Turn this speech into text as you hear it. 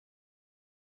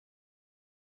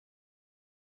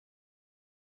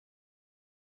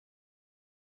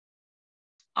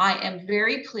I am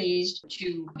very pleased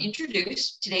to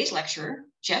introduce today's lecturer,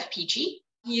 Jeff Peachey.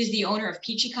 He is the owner of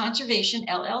Peachey Conservation,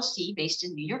 LLC, based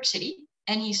in New York City,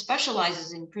 and he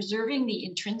specializes in preserving the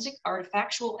intrinsic,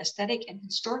 artifactual, aesthetic, and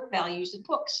historic values of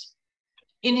books.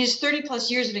 In his 30-plus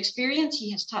years of experience,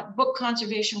 he has taught book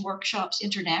conservation workshops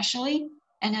internationally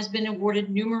and has been awarded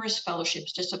numerous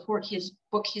fellowships to support his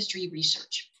book history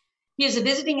research. He is a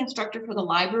visiting instructor for the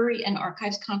Library and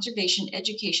Archives Conservation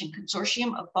Education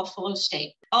Consortium of Buffalo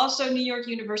State, also New York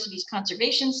University's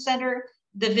Conservation Center,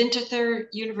 the Vinther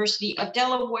University of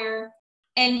Delaware,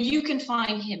 and you can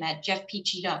find him at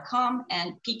jeffpeachey.com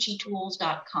and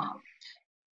peacheytools.com.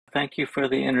 Thank you for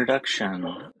the introduction.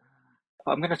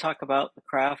 I'm going to talk about the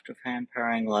craft of hand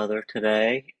paring leather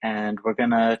today, and we're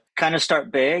going to kind of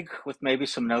start big with maybe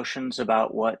some notions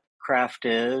about what craft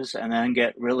is, and then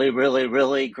get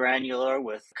really granular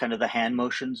with kind of the hand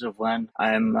motions of when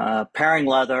I'm paring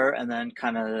leather, and then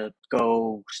kind of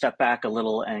go step back a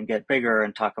little and get bigger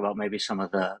and talk about maybe some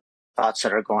of the thoughts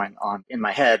that are going on in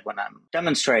my head when I'm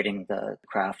demonstrating the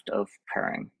craft of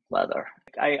paring leather.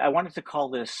 I wanted to call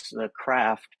this the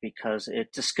craft because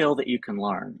it's a skill that you can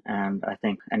learn. And I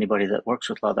think anybody that works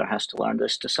with leather has to learn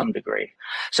this to some degree.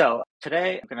 So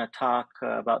today I'm going to talk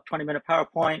about 20-minute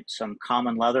PowerPoint, some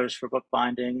common leathers for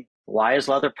bookbinding, why is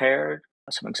leather pared,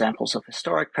 some examples of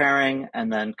historic paring,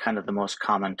 and then kind of the most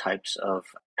common types of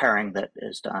paring that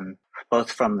is done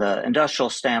both from the industrial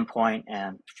standpoint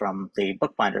and from the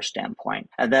bookbinder standpoint.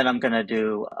 And then I'm going to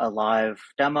do a live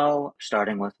demo,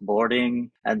 starting with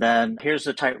boarding. And then here's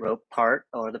the tightrope part,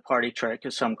 or the party trick,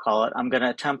 as some call it. I'm going to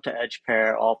attempt to edge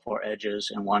pare all four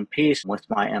edges in one piece with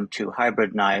my M2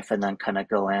 hybrid knife, and then kind of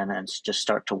go in and just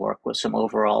start to work with some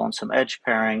overall and some edge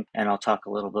paring. And I'll talk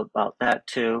a little bit about that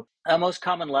too. Most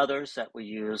common leathers that we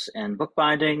use in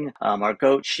bookbinding are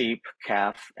goat, sheep,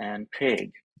 calf, and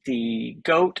pig. The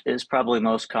goat is probably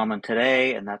most common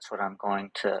today, and that's what I'm going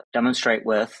to demonstrate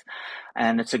with.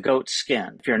 And it's a goat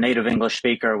skin. If you're a native English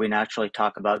speaker, we naturally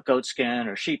talk about goat skin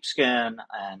or sheep skin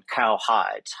and cow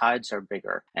hides. Hides are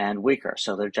bigger and weaker,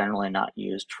 so they're generally not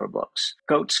used for books.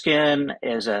 Goat skin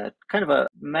is a kind of a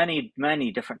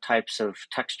many different types of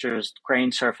textures,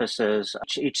 grain surfaces.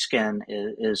 Each skin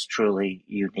is truly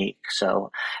unique.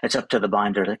 So it's up to the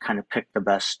binder to kind of pick the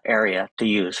best area to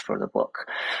use for the book.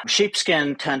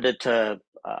 Sheepskin tended to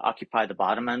occupy the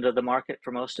bottom end of the market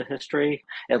for most of history.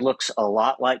 It looks a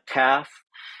lot like calf.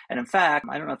 And in fact,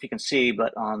 I don't know if you can see,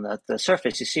 but on the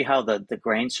surface, you see how the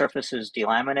grain surface is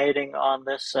delaminating on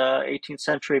this 18th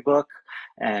century book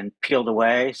and peeled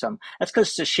away. That's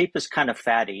because the sheep is kind of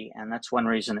fatty, and that's one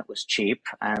reason it was cheap,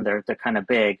 and they're kind of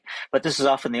big. But this is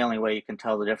often the only way you can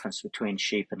tell the difference between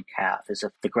sheep and calf, is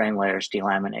if the grain layer is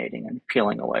delaminating and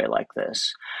peeling away like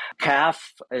this.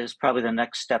 Calf is probably the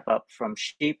next step up from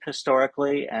sheep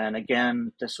historically, and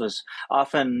again, this was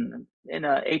often in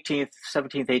the 18th,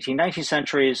 17th, 18th, 19th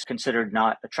centuries considered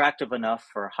not attractive enough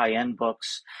for high-end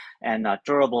books and not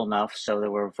durable enough, so there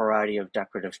were a variety of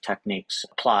decorative techniques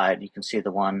applied. You can see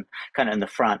the one kind of in the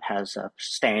front has a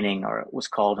staining, or it was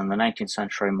called in the 19th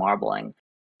century marbling.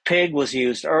 Pig was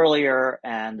used earlier,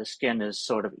 and the skin is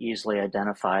sort of easily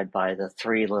identified by the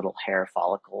three little hair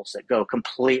follicles that go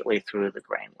completely through the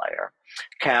grain layer.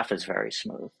 Calf is very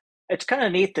smooth. It's kind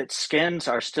of neat that skins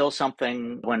are still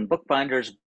something. When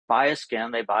bookbinders buy a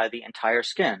skin, they buy the entire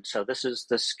skin. So this is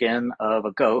the skin of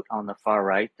a goat on the far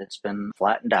right that's been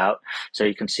flattened out. So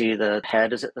you can see the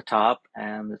head is at the top,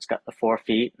 and it's got the 4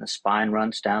 feet, and the spine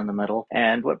runs down the middle.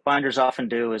 And what binders often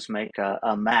do is make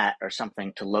a mat or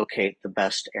something to locate the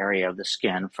best area of the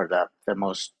skin for the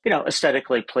most,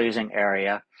 aesthetically pleasing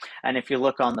area. And if you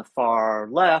look on the far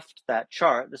left, that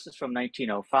chart, this is from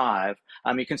 1905,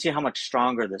 you can see how much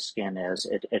stronger the skin is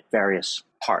at various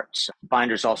parts.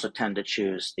 Binders also tend to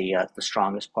choose the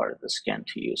strongest part of the skin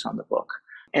to use on the book.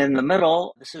 In the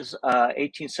middle, this is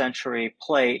 18th century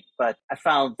plate, but I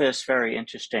found this very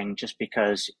interesting just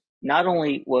because not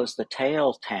only was the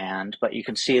tail tanned, but you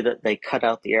can see that they cut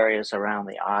out the areas around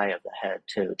the eye of the head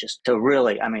too, just to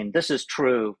really, this is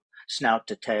true snout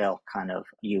to tail kind of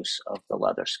use of the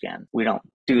leather skin. We don't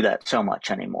do that so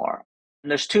much anymore. And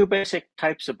there's two basic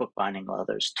types of bookbinding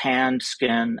leathers, tanned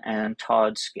skin and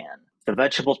tawed skin. The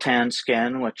vegetable tanned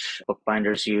skin, which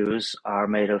bookbinders use, are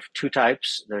made of two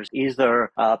types. There's either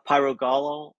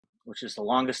pyrogallo, which is the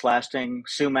longest lasting,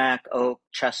 sumac, oak,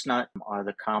 chestnut are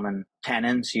the common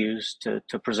tannins used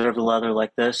to preserve the leather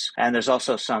like this. And there's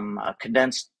also some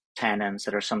condensed tannins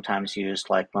that are sometimes used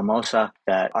like mimosa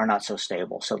that are not so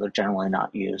stable. So they're generally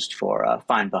not used for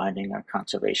fine binding or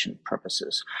conservation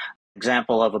purposes.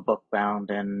 Example of a book bound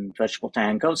in vegetable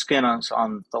tan goatskin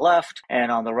on the left,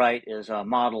 and on the right is a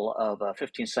model of a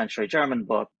 15th century German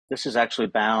book. This is actually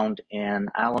bound in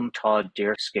alum tawed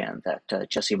deerskin that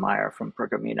Jesse Meyer from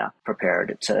Pergamena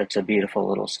prepared. It's a beautiful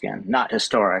little skin, not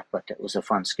historic, but it was a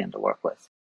fun skin to work with.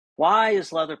 Why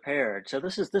is leather pared? So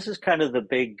this is kind of the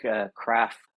big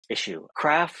craft issue.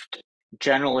 Craft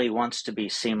generally wants to be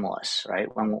seamless, right?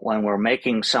 When we're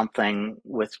making something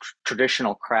with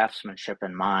traditional craftsmanship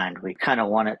in mind, we kind of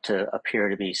want it to appear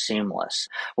to be seamless.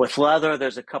 With leather,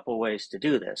 there's a couple ways to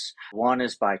do this. One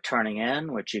is by turning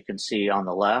in, which you can see on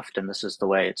the left, and this is the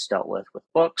way it's dealt with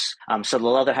books. So the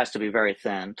leather has to be very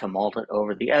thin to mold it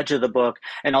over the edge of the book,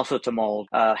 and also to mold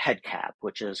a head cap,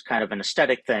 which is kind of an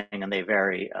aesthetic thing, and they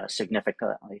vary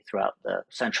significantly throughout the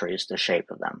centuries, the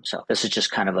shape of them. So this is just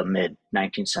kind of a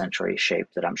mid-19th century shape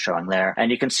that I'm showing there. And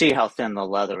you can see how thin the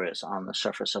leather is on the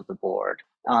surface of the board.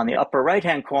 On the upper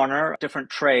right-hand corner,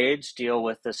 different trades deal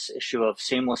with this issue of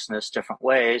seamlessness different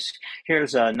ways.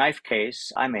 Here's a knife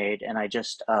case I made, and I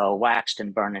just waxed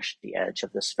and burnished the edge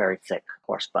of this very thick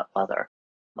horse butt leather.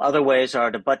 Other ways are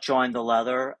to butt join the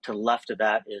leather. To the left of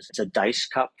that is a dice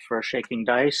cup for shaking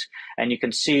dice. And you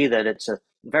can see that it's a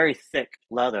very thick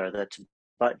leather that's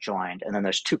butt joined, and then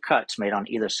there's two cuts made on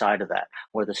either side of that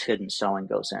where this hidden sewing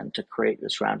goes in to create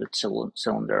this rounded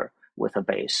cylinder with a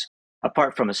base.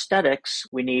 Apart from aesthetics,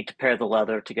 we need to pare the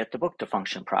leather to get the book to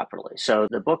function properly. So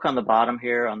the book on the bottom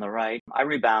here on the right, I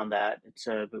rebound that.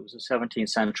 It was a 17th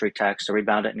century text. I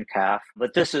rebound it in calf.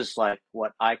 But this is like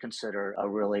what I consider a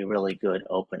really, really good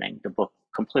opening. The book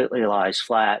completely lies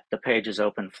flat. The page is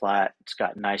open flat. It's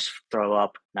got nice throw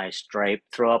up, nice drape.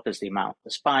 Throw up is the amount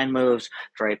the spine moves.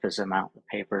 Drape is the amount the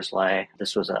papers lay.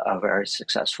 This was a very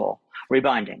successful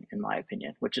rebinding, in my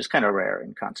opinion, which is kind of rare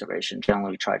in conservation.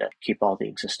 Generally, we try to keep all the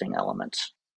existing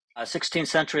elements. 16th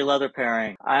century leather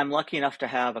paring. I'm lucky enough to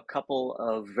have a couple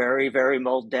of very, very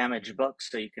mold damaged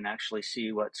books so you can actually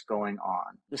see what's going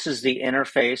on. This is the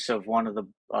interface of one of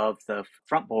the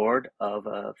front board of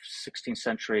a 16th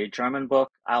century German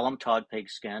book, alum tawed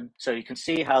pigskin. So you can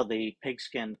see how the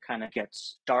pigskin kind of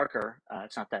gets darker.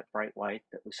 It's not that bright white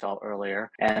that we saw earlier.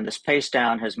 And this paste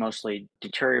down has mostly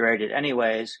deteriorated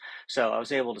anyways. So I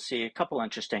was able to see a couple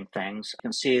interesting things. You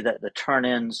can see that the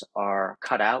turn-ins are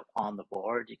cut out on the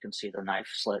board. You can see the knife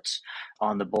slits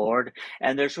on the board.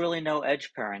 And there's really no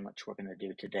edge paring, which we're going to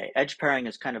do today. Edge paring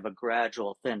is kind of a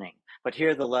gradual thinning. But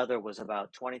here the leather was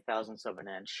about 20 thousandths of an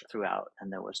inch throughout,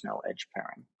 and there was no edge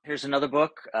paring. Here's another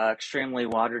book, extremely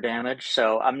water damaged.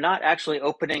 So I'm not actually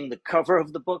opening the cover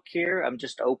of the book here. I'm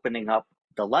just opening up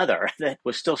the leather that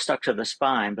was still stuck to the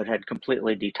spine but had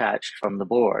completely detached from the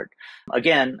board.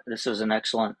 Again, this is an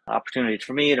excellent opportunity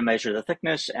for me to measure the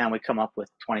thickness, and we come up with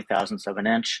 20 thousandths of an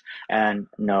inch and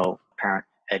no apparent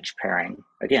edge paring.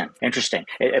 Again, interesting.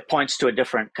 It points to a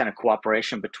different kind of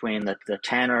cooperation between the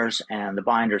tanners and the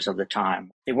binders of the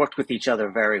time. They worked with each other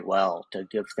very well to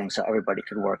give things so everybody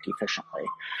could work efficiently.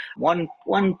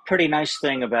 One pretty nice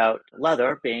thing about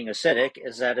leather being acidic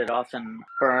is that it often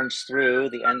burns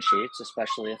through the end sheets,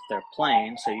 especially if they're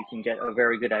plain, so you can get a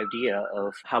very good idea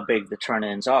of how big the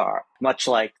turn-ins are. Much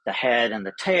like the head and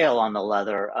the tail on the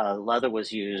leather, leather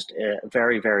was used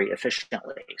very, very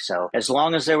efficiently. So as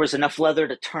long as there was enough leather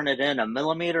to turn it in a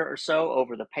millimeter or so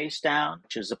over the paste down,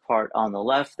 which is the part on the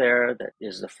left there that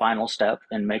is the final step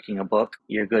in making a book,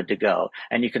 you're good to go.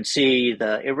 And you can see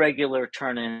the irregular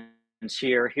turn-ins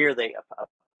here. Here they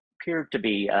appear to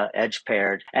be edge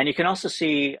paired. And you can also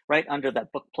see right under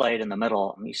that book plate in the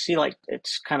middle, you see like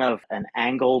it's kind of an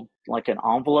angled, like an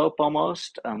envelope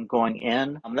almost going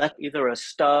in. That's either a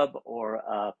stub or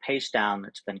a paste down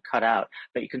that's been cut out.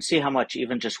 But you can see how much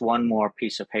even just one more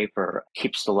piece of paper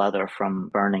keeps the leather from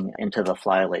burning into the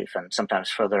flyleaf and sometimes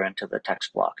further into the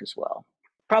text block as well.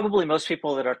 Probably most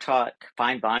people that are taught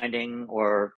fine binding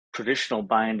or traditional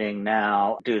binding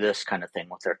now do this kind of thing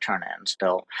with their turn-ins.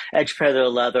 They'll edge pair their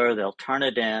leather, they'll turn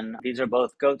it in. These are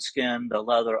both goatskin. The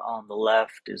leather on the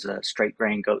left is a straight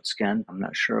grain goatskin. I'm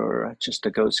not sure, just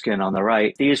a goatskin on the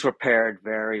right. These were paired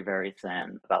very, very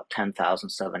thin, about 10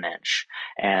 thousandths of an inch.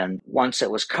 And once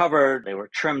it was covered, they were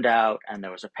trimmed out and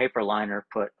there was a paper liner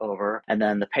put over, and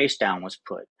then the paste down was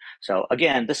put. So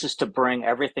again, this is to bring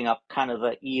everything up kind of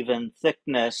an even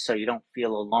thickness so you don't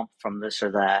feel a lump from this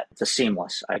or that. It's a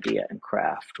seamless idea in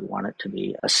craft. We want it to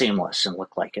be a seamless and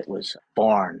look like it was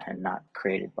born and not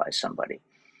created by somebody.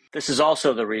 This is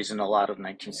also the reason a lot of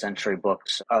 19th century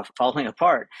books are falling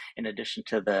apart. In addition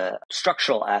to the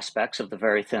structural aspects of the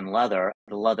very thin leather,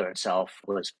 the leather itself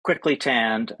was quickly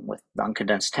tanned with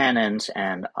uncondensed tannins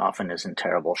and often is in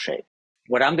terrible shape.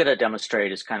 What I'm going to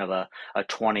demonstrate is kind of a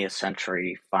 20th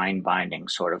century fine binding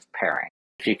sort of paring.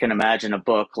 If you can imagine a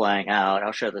book laying out,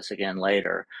 I'll show this again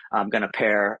later, I'm going to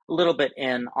pare a little bit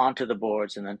in onto the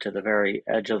boards and then to the very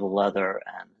edge of the leather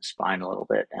and the spine a little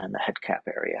bit and the head cap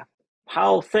area.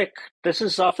 How thick? This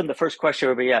is often the first question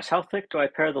everybody asks. How thick do I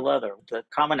pare the leather? The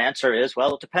common answer is,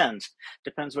 well, it depends.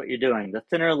 Depends what you're doing. The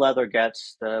thinner leather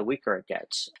gets, the weaker it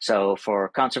gets. So for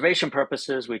conservation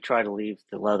purposes, we try to leave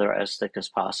the leather as thick as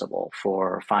possible.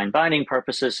 For fine binding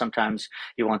purposes, sometimes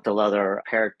you want the leather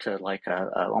pared to like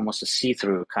almost a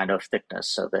see-through kind of thickness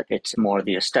so that it's more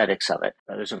the aesthetics of it.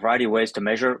 There's a variety of ways to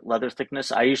measure leather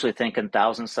thickness. I usually think in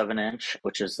thousandths of an inch,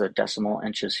 which is the decimal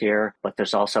inches here, but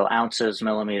there's also ounces,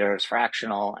 millimeters,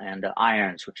 fractional, and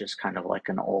irons, which is kind of like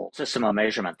an old system of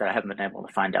measurement that I haven't been able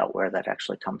to find out where that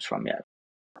actually comes from yet.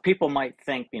 People might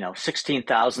think, 16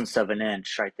 thousandths of an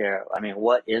inch right there. I mean,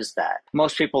 what is that?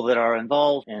 Most people that are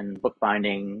involved in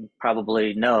bookbinding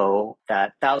probably know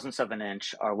that thousandths of an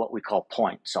inch are what we call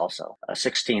points also. A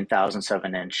 16 thousandths of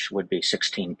an inch would be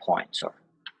 16 points, or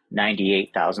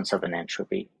 98 thousandths of an inch would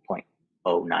be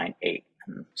 0.098,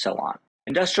 and so on.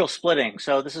 Industrial splitting.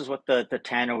 So this is what the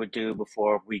tanner would do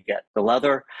before we get the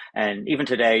leather. And even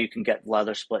today, you can get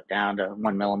leather split down to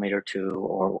 1 millimeter, 2,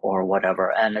 or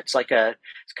whatever. And it's kind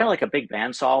of like a big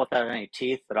bandsaw without any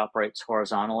teeth that operates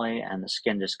horizontally, and the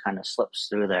skin just kind of slips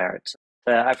through there.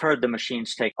 I've heard the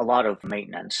machines take a lot of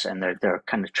maintenance, and they're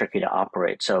kind of tricky to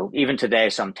operate. So even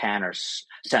today, some tanners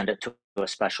send it to a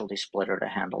specialty splitter to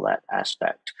handle that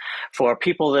aspect. For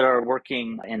people that are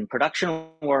working in production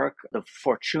work, the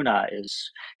Fortuna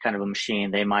is kind of a machine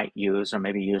they might use or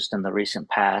maybe used in the recent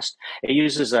past. It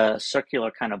uses a circular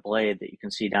kind of blade that you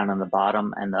can see down on the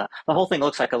bottom, and the whole thing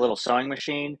looks like a little sewing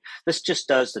machine. This just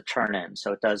does the turn in,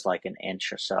 so it does like an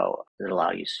inch or so. It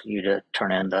allows you to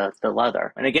turn in the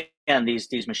leather. And again,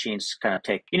 these machines kind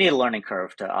of you need a learning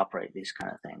curve to operate these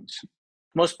kind of things.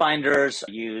 Most binders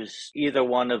use either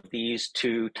one of these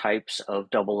two types of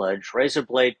double-edged razor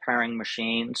blade paring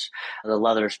machines. The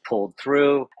leather's pulled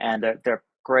through, and they're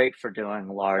great for doing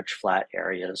large flat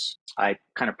areas. I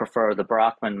kind of prefer the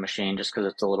Brockman machine just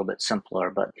because it's a little bit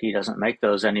simpler, but he doesn't make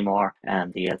those anymore.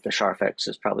 And the Scharfex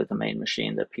is probably the main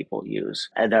machine that people use.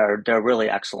 And they're really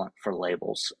excellent for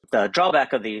labels. The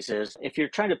drawback of these is if you're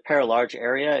trying to pare a large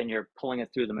area and you're pulling it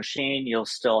through the machine, you'll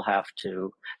still have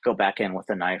to go back in with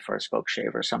a knife or a spoke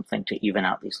shave or something to even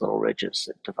out these little ridges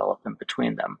that develop in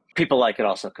between them. People like it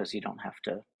also because you don't have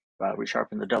to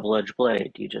resharpen the double-edged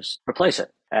blade. You just replace it.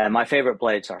 And my favorite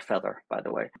blades are feather, by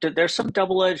the way. There's some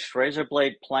double-edged razor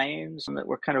blade planes that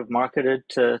were kind of marketed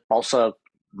to also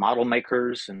model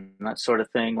makers and that sort of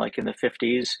thing, like in the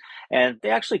 50s. And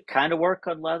they actually kind of work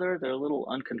on leather. They're a little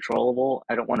uncontrollable.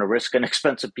 I don't want to risk an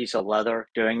expensive piece of leather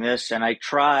doing this. And I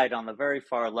tried on the very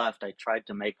far left, I tried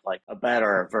to make like a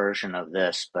better version of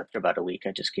this, but after about a week,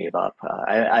 I just gave up.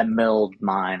 I milled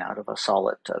mine out of a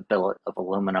solid billet of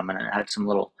aluminum, and it had some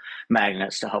little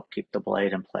magnets to help keep the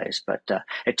blade in place, but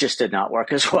it just did not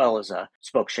work as well as a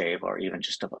spoke shave or even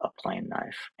just a plain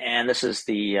knife. And this is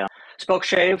the spoke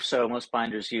shave. So most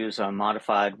binders use a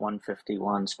modified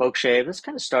 151 spoke shave. This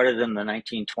kind of started in the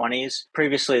 1920s.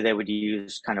 Previously, they would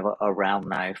use kind of a round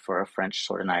knife or a French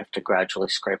sort of knife to gradually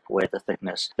scrape away the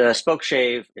thickness. The spoke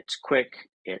shave, it's quick,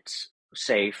 it's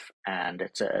safe, and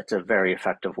it's a very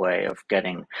effective way of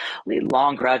getting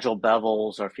long gradual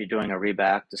bevels, or if you're doing a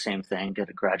reback, the same thing, get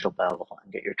a gradual bevel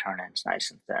and get your turn-ins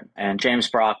nice and thin. And James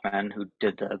Brockman, who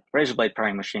did the razor blade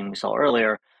paring machine we saw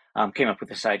earlier, came up with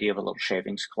this idea of a little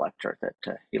shavings collector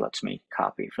that he lets me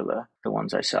copy for the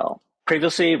ones I sell.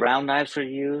 Previously, round knives were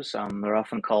used. They're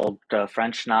often called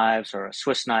French knives or a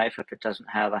Swiss knife if it doesn't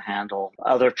have a handle.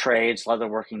 Other trades,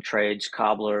 leatherworking trades,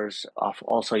 cobblers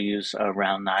also use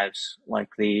round knives like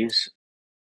these.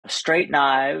 Straight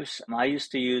knives. I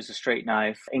used to use a straight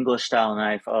knife, English style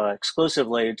knife,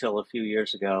 exclusively until a few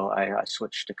years ago. I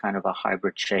switched to kind of a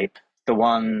hybrid shape. The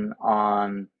one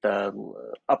on the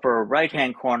upper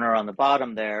right-hand corner on the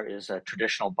bottom there is a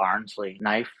traditional Barnsley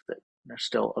knife that are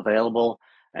still available.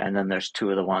 And then there's two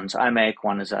of the ones I make.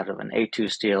 One is out of an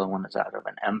A2 steel and one is out of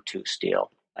an M2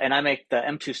 steel. And I make the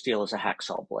M2 steel as a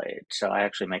hacksaw blade. So I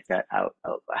actually make that out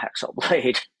of a hacksaw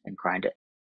blade and grind it.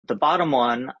 The bottom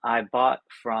one I bought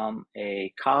from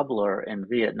a cobbler in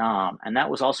Vietnam, and that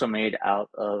was also made out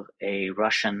of a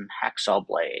Russian hacksaw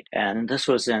blade. And this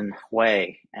was in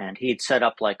Hue, and he'd set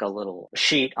up like a little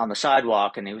sheet on the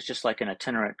sidewalk, and he was just like an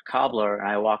itinerant cobbler. And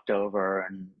I walked over,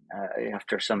 and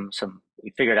after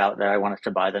we figured out that I wanted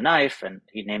to buy the knife, and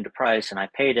he named a price, and I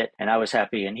paid it, and I was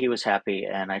happy, and he was happy.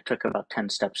 And I took about 10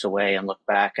 steps away and looked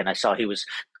back, and I saw he was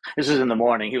This is in the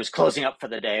morning. He was closing up for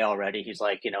the day already. He's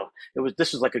like,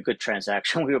 this was like a good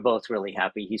transaction. We were both really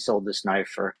happy. He sold this knife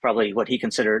for probably what he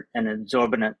considered an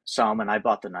exorbitant sum, and I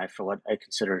bought the knife for what I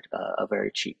considered a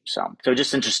very cheap sum. So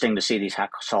just interesting to see these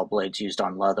hacksaw blades used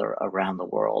on leather around the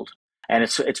world. And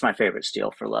it's my favorite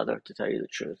steel for leather, to tell you the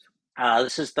truth.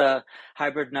 This is the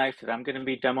hybrid knife that I'm going to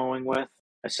be demoing with.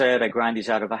 I said I grind these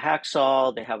out of a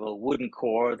hacksaw. They have a wooden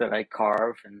core that I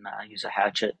carve and use a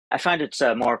hatchet. I find it's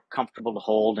more comfortable to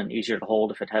hold and easier to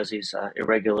hold if it has these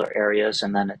irregular areas.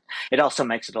 And then it also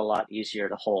makes it a lot easier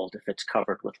to hold if it's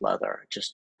covered with leather. It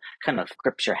just kind of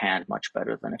grips your hand much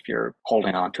better than if you're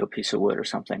holding onto a piece of wood or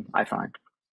something, I find.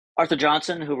 Arthur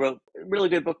Johnson, who wrote a really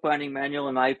good bookbinding manual,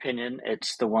 in my opinion.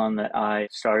 It's the one that I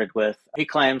started with. He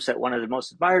claims that one of the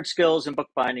most admired skills in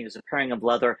bookbinding is the paring of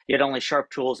leather, yet only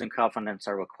sharp tools and confidence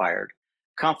are required.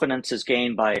 Confidence is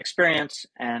gained by experience,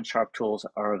 and sharp tools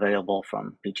are available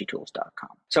from peacheytools.com.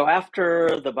 So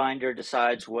after the binder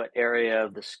decides what area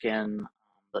of the skin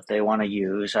that they want to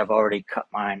use, I've already cut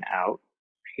mine out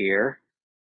here.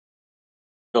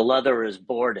 The leather is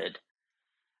boarded.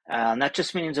 And that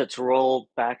just means it's rolled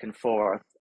back and forth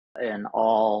in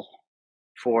all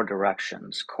four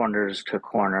directions, corners to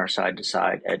corner, side to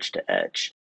side, edge to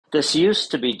edge. This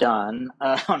used to be done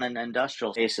on an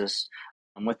industrial basis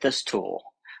with this tool.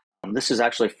 This is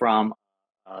actually from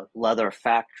a leather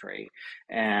factory,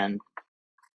 and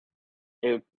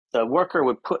the worker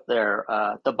would put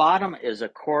the bottom is a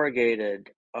corrugated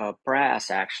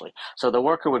brass, actually. So the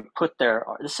worker would put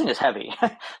this thing is heavy.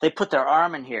 They put their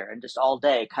arm in here and just all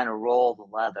day kind of roll the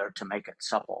leather to make it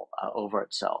supple over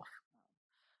itself.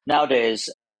 Nowadays,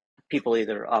 people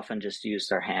either often just use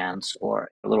their hands or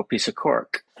a little piece of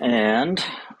cork. And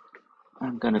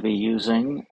I'm going to be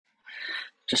using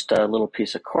just a little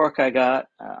piece of cork I got.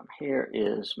 Here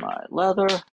is my leather,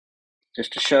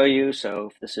 just to show you. So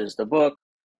if this is the book,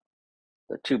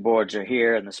 the two boards are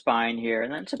here and the spine here,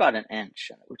 and then it's about an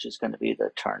inch, which is going to be the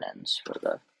turn-ins for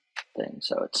the thing.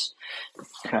 So it's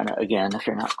kind of, again, if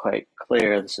you're not quite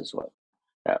clear, this is what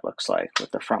that looks like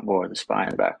with the front board, the spine,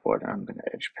 the back board, and I'm going to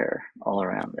edge pare all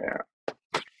around there.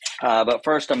 But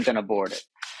first I'm going to board it,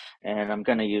 and I'm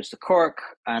going to use the cork,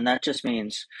 and that just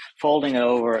means folding it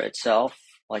over itself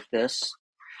like this.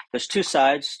 There's two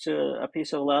sides to a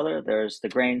piece of leather. There's the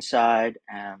grain side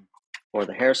or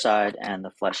the hair side and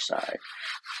the flesh side.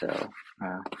 So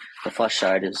the flesh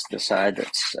side is the side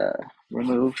that's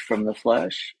removed from the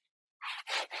flesh.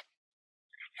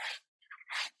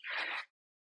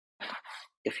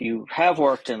 If you have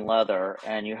worked in leather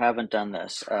and you haven't done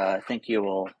this, I think you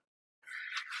will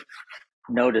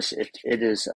notice it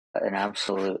is an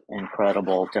absolute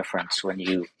incredible difference when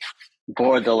you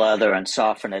board the leather and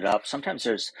soften it up. Sometimes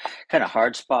there's kind of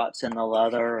hard spots in the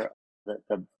leather that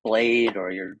the blade or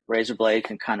your razor blade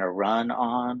can kind of run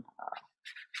on.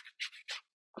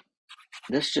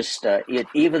 This just, it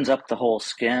evens up the whole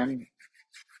skin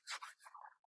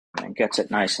and gets it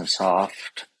nice and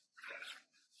soft.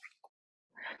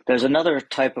 There's another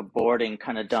type of boarding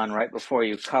kind of done right before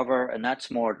you cover, and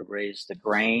that's more to raise the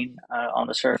grain on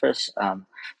the surface.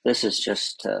 This is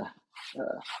just to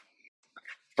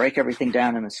break everything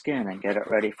down in the skin and get it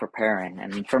ready for paring.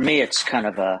 And for me, it's kind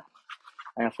of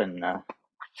I often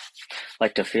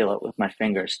like to feel it with my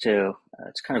fingers too.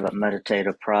 It's kind of a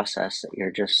meditative process that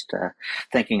you're just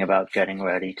thinking about getting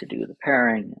ready to do the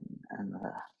paring and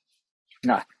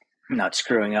not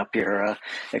screwing up your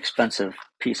expensive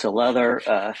piece of leather.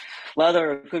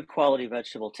 Leather, good quality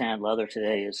vegetable tanned leather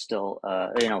today is still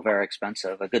very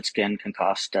expensive. A good skin can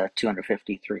cost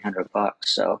 $250, $300.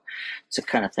 So it's the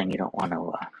kind of thing you don't want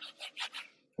to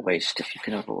waste if you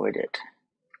can avoid it.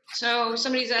 So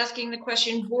somebody's asking the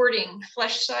question, boarding,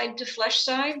 flesh side to flesh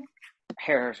side?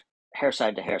 Hair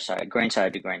side to hair side, grain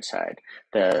side to grain side.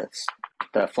 The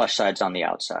flesh side's on the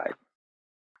outside.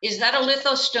 Is that a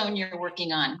lithostone you're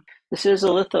working on? This is a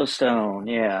lithostone,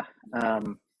 yeah.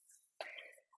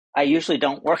 I usually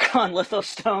don't work on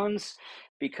lithostones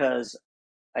because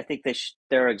I think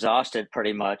they're exhausted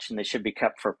pretty much and they should be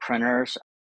kept for printers,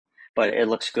 but it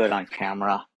looks good on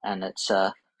camera, and it's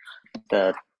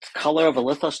the color of a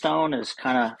lithostone is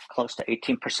kind of close to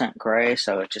 18% gray,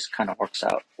 so it just kind of works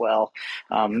out well.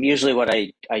 Usually what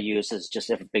I use is just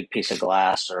a big piece of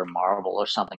glass or marble or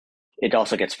something. It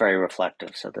also gets very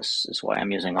reflective, so this is why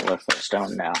I'm using a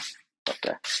lithostone now.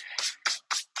 But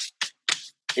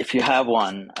if you have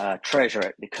one, treasure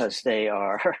it because they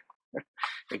are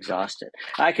exhausted.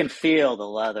 I can feel the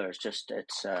leather. It's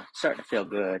starting to feel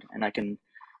good, and I can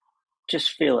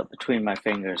just feel it between my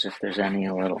fingers if there's any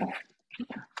little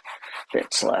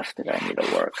bits left that I need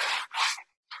to work.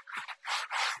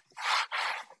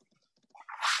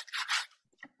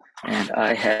 And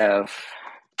I have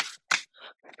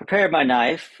prepared my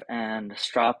knife and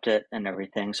stropped it and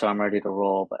everything, so I'm ready to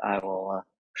roll, but I will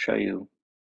show you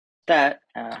that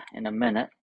in a minute.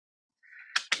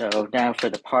 So now for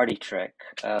the party trick.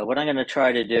 What I'm going to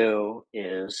try to do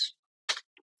is,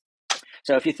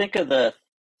 so if you think of the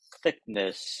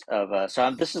thickness of,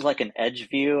 this is like an edge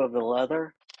view of the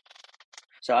leather.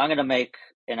 So I'm going to make,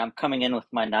 and I'm coming in with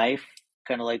my knife,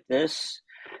 kind of like this.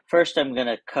 First, I'm going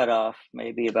to cut off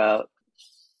maybe about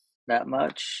that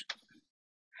much.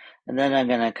 And then I'm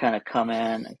going to kind of come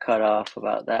in and cut off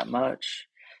about that much.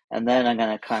 And then I'm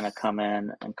going to kind of come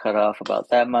in and cut off about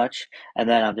that much. And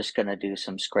then I'm just going to do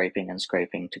some scraping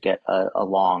to get a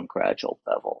long gradual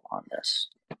bevel on this.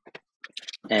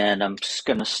 And I'm just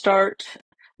going to start, I'm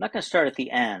not going to start at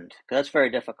the end because that's very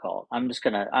difficult. I'm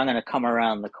going to come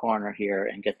around the corner here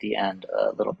and get the end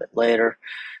a little bit later.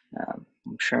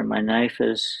 I'm sure my knife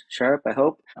is sharp, I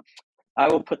hope. I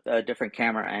will put a different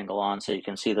camera angle on so you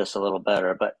can see this a little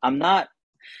better, but I'm not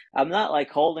like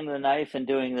holding the knife and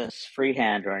doing this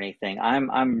freehand or anything. I'm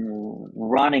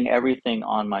running everything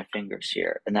on my fingers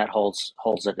here, and that holds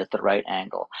it at the right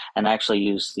angle. And I actually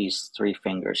use these 3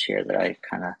 fingers here that I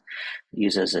kind of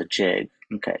use as a jig.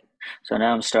 Okay, so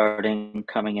now I'm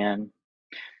coming in.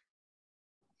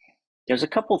 There's a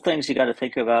couple things you got to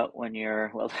think about when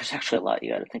you're, well, there's actually a lot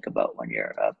you got to think about when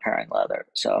you're paring leather.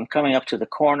 So I'm coming up to the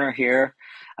corner here.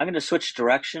 I'm going to switch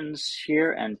directions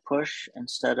here and push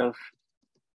instead of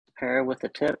pare with the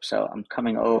tip. So I'm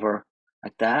coming over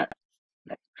like that.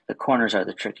 The corners are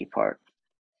the tricky part.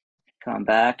 Come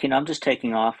back, I'm just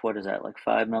taking off, what is that, like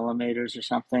 5 millimeters or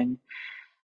something?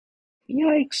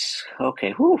 Yikes.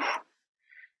 Okay, whew.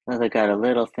 Well, they got a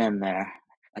little thin there.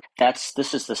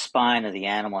 This is the spine of the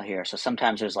animal here. So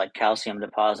sometimes there's like calcium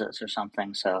deposits or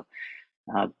something. So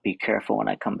be careful when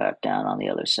I come back down on the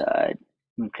other side.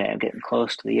 Okay, I'm getting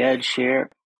close to the edge here.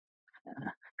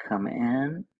 Come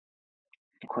in.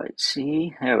 Can't quite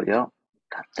see. There we go.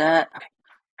 Got that. Okay.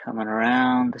 Coming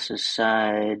around. This is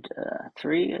side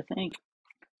 3, I think.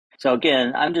 So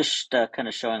again, I'm just kind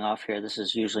of showing off here. This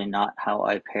is usually not how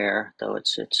I pare, though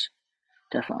it's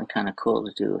definitely kind of cool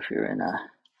to do if you're in a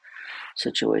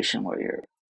situation where you're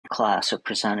in class or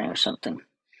presenting or something.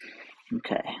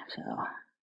 Okay, so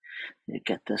you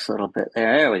get this little bit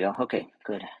there. There we go. Okay,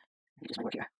 good. Just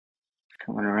work here.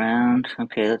 Coming around.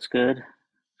 Okay, that's good.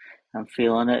 I'm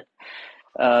feeling it.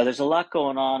 There's a lot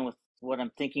going on with what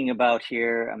I'm thinking about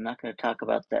here. I'm not going to talk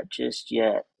about that just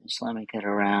yet. Just let me get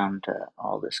around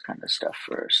all this kind of stuff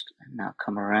first. And now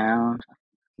come around.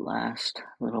 Last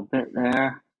little bit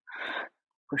there.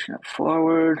 Pushing it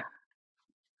forward.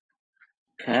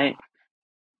 Okay.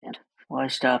 And why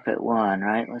stop at 1,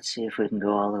 right? Let's see if we can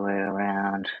go all the way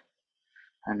around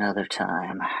another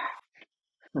time.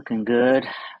 Looking good.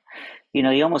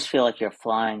 You almost feel like you're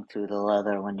flying through the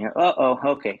leather when you're,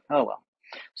 okay. Oh, well.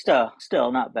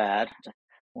 Still not bad.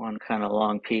 One kind of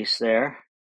long piece there.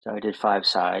 So I did 5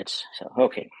 sides. So,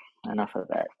 okay, enough of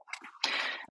that.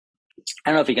 I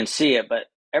don't know if you can see it, but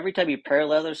every time you pare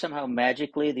leather, somehow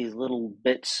magically these little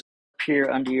bits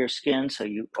appear under your skin. So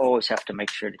you always have to make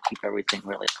sure to keep everything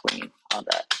really clean on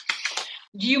that.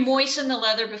 Do you moisten the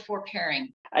leather before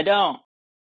paring? I don't.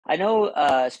 I know,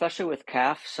 especially with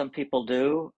calf, some people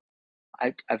do.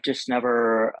 I've just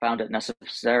never found it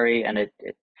necessary, and it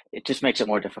just makes it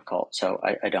more difficult. So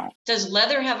I don't. Does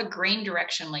leather have a grain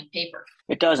direction like paper?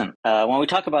 It doesn't. When we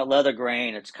talk about leather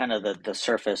grain, it's kind of the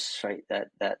surface, right?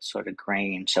 That sort of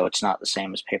grain. So it's not the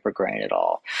same as paper grain at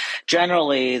all.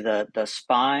 Generally, the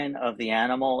spine of the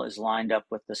animal is lined up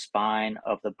with the spine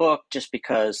of the book, just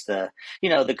because the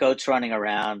goat's running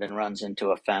around and runs into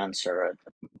a fence or a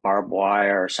barbed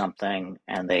wire or something,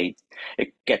 and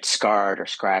it gets scarred or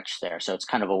scratched there. So it's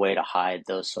kind of a way to hide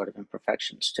those sort of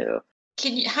imperfections too.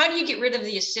 How do you get rid of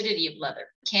the acidity of leather?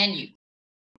 Can you?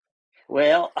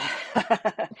 Well,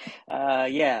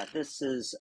 yeah, this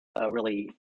has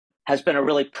been a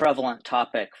really prevalent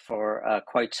topic for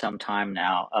quite some time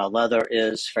now. Leather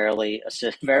is very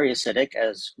acidic,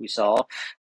 as we saw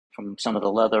from some of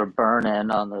the leather burn-in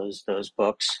on those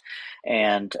books.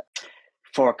 And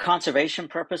for conservation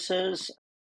purposes,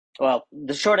 well,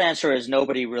 the short answer is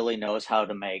nobody really knows how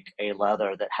to make a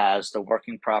leather that has the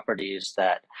working properties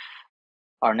that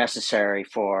are necessary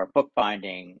for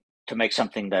bookbinding to make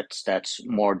something that's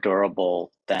more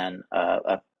durable than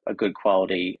a good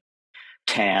quality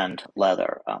tanned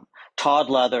leather. Tawed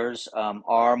leathers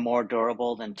are more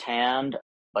durable than tanned,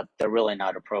 but they're really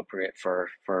not appropriate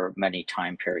for many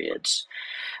time periods.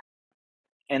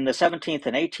 In the 17th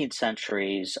and 18th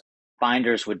centuries,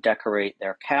 binders would decorate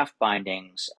their calf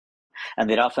bindings, and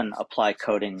they'd often apply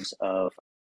coatings of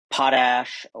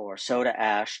potash or soda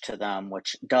ash to them,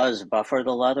 which does buffer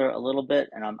the leather a little bit.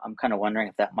 And I'm kind of wondering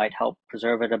if that might help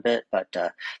preserve it a bit, but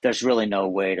there's really no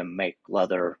way to make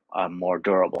leather more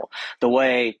durable. The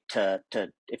way to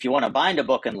if you want to bind a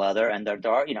book in leather, and there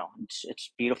are,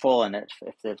 it's beautiful, and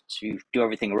if you do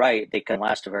everything right, they can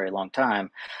last a very long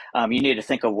time. You need to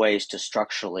think of ways to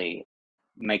structurally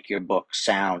make your book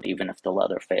sound, even if the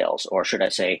leather fails, or should I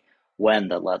say, when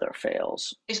the leather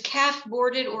fails. Is calf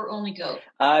boarded or only goat?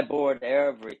 I board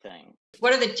everything.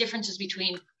 What are the differences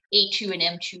between A2 and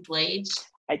M2 blades?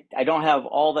 I don't have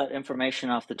all that information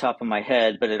off the top of my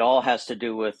head, but it all has to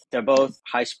do with, they're both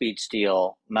high-speed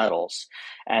steel metals,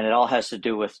 and it all has to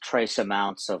do with trace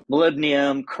amounts of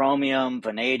molybdenum, chromium,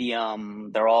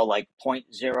 vanadium. They're all like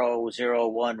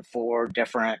 0.0014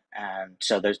 different, and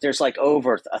so there's like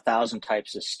over 1,000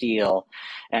 types of steel.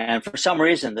 And for some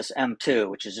reason, this M2,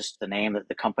 which is just the name that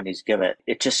the companies give it,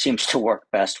 it just seems to work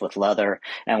best with leather.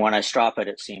 And when I strop it,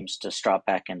 it seems to strop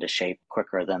back into shape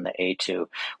quicker than the A2.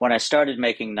 When I started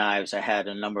making knives, I had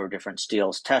a number of different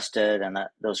steels tested, and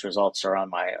those results are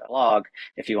on my blog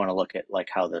if you want to look at like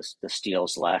how the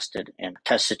steels lasted in a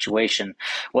test situation.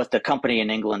 What the company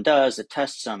in England does that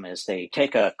tests them is they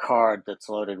take a card that's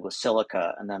loaded with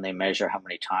silica, and then they measure how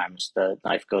many times the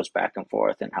knife goes back and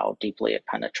forth and how deeply it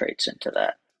penetrates into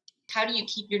that. How do you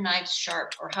keep your knives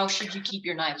sharp, or how should you keep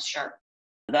your knives sharp?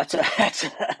 That's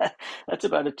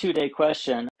about a 2-day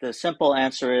question. The simple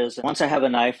answer is, once I have a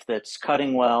knife that's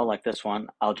cutting well, like this one,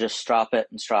 I'll just strop it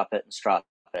and strop it and strop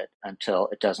it until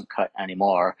it doesn't cut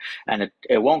anymore. And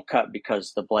it won't cut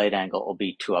because the blade angle will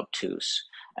be too obtuse.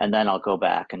 And then I'll go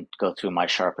back and go through my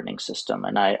sharpening system.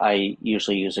 And I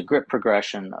usually use a grip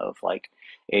progression of like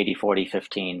 80, 40,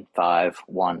 15, 5,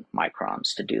 1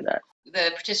 microns to do that.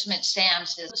 The participant Sam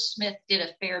says Smith did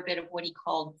a fair bit of what he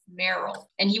called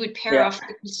merle, and he would pare off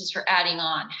the pieces for adding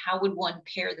on. How would one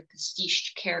pair the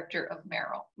pastiche character of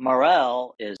merle?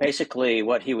 Morel is basically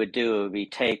what he would do would be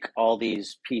take all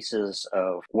these pieces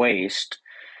of waste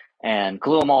and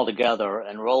glue them all together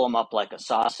and roll them up like a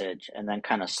sausage and then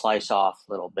kind of slice off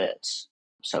little bits.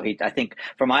 So I think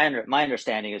from my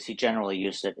understanding is he generally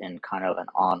used it in kind of an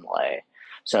onlay.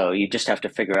 So you just have to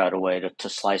figure out a way to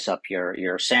slice up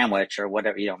your sandwich or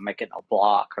whatever, make it a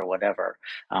block or whatever,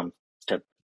 to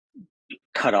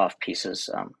cut off pieces.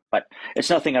 But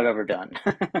it's nothing I've ever done,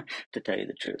 to tell you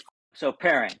the truth. So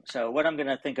paring. So what I'm going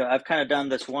to think of, I've kind of done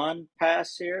this one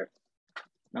pass here.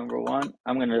 Number 1,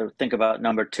 I'm going to think about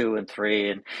number 2 and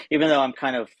 3. And even though I'm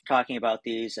kind of talking about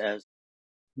these as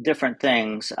different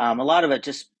things, a lot of it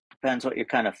just depends what you're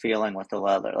kind of feeling with the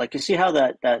leather. Like you see how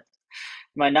that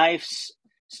my knife's,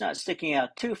 it's not sticking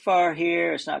out too far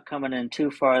here. It's not coming in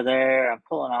too far there. I'm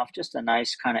pulling off just a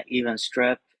nice kind of even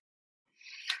strip.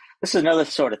 This is another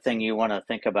sort of thing you want to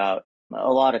think about. A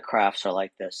lot of crafts are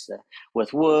like this.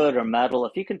 With wood or metal,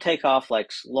 if you can take off like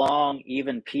long,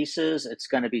 even pieces, it's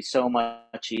going to be so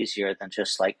much easier than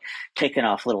just like taking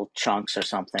off little chunks or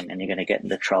something, and you're going to get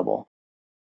into trouble.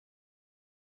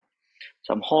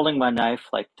 So I'm holding my knife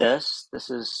like this.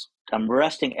 I'm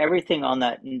resting everything on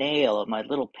that nail of my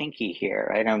little pinky here,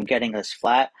 right? I'm getting this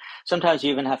flat. Sometimes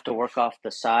you even have to work off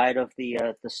the side of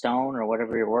the stone or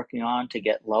whatever you're working on to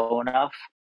get low enough.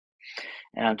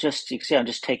 And you can see I'm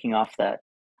just taking off that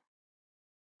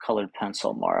colored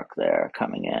pencil mark there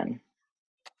coming in.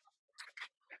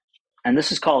 And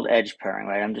this is called edge paring,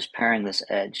 right? I'm just paring this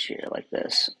edge here like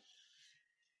this.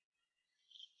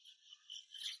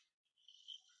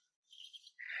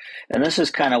 And this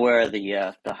is kind of where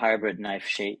the hybrid knife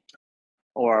shape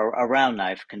or a round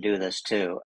knife can do this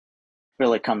too.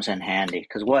 Really comes in handy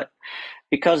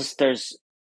because there's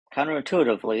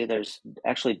counterintuitively, there's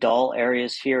actually dull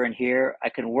areas here and here. I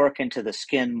can work into the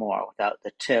skin more without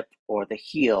the tip or the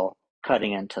heel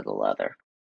cutting into the leather.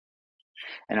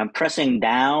 And I'm pressing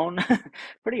down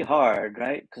pretty hard,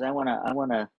 right? Because I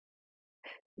want to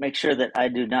make sure that I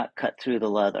do not cut through the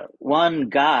leather. One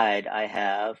guide I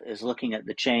have is looking at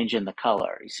the change in the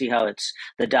color. You see how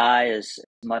the dye is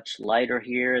much lighter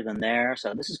here than there.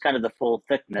 So this is kind of the full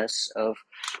thickness of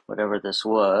whatever this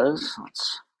was.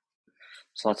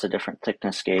 There's lots of different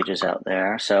thickness gauges out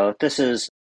there. So this is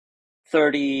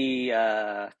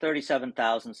 37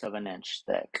 thousandths of an inch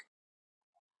thick.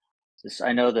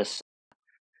 I know this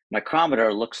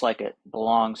micrometer looks like it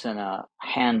belongs in a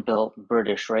hand-built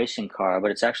British racing car,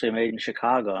 but it's actually made in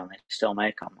Chicago, and they still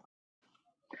make them.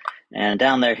 And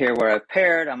down there here where I've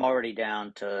pared, I'm already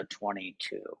down to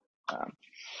 22.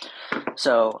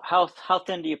 So how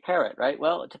thin do you pare it, right?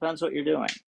 Well, it depends what you're doing.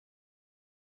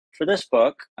 For this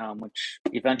book, which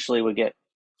eventually would get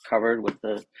covered with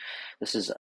this is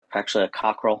actually a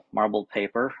cockerel marbled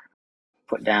paper.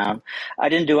 put down. I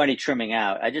didn't do any trimming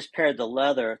out. I just pared the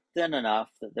leather thin enough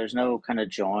that there's no kind of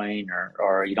join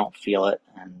or you don't feel it,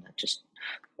 and it just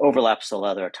overlaps the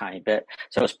leather a tiny bit.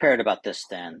 So it's pared about this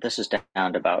thin. This is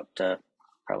down to about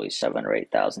probably 7 or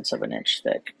 8 thousandths of an inch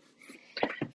thick.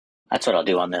 That's what I'll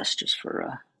do on this, just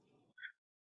for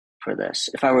this.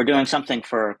 If I were doing something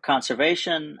for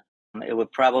conservation, it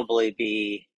would probably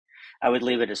be, I would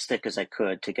leave it as thick as I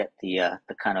could to get the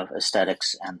kind of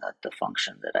aesthetics and the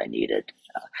function that I needed.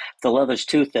 If the leather's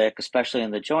too thick, especially in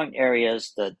the joint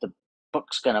areas, the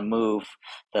book's going to move.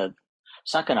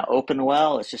 It's not going to open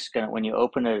well. It's just going to, when you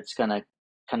open it, it's going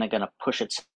to push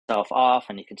itself off,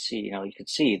 and you can see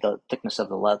the thickness of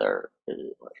the leather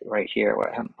right here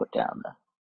where I haven't put down the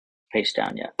paste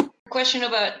down yet. Question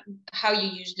about how you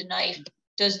use the knife.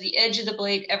 Does the edge of the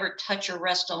blade ever touch or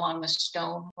rest along the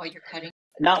stone while you're cutting?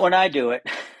 Not when I do it.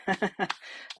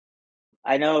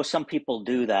 I know some people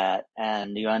do that,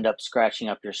 and you end up scratching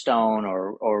up your stone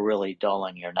or really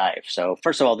dulling your knife. So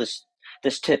first of all, this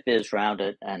tip is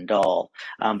rounded and dull,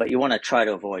 but you want to try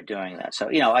to avoid doing that. So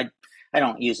I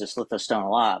don't use this lithostone a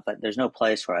lot, but there's no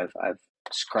place where I've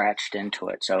scratched into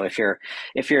it. So if your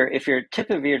tip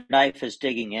of your knife is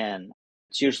digging in,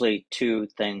 it's usually two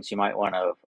things you might want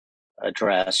to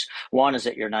address. One is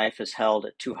that your knife is held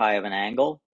at too high of an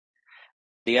angle.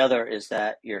 The other is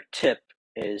that your tip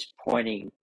is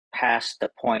pointing past the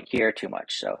point here too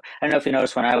much. So I don't know if you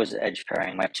noticed when I was edge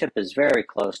paring, my tip is very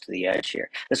close to the edge here.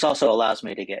 This also allows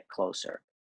me to get closer.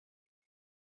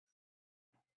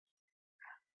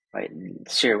 Right,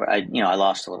 here I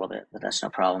lost a little bit, but that's no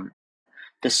problem.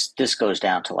 This goes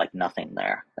down to like nothing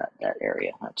there. That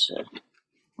area.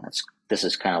 This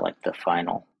is kind of like the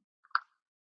final.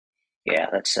 Yeah,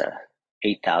 that's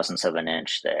 8 thousandths of an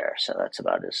inch there. So that's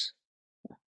about as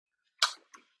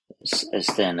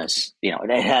thin as,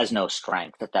 it has no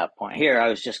strength at that point. Here I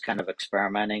was just kind of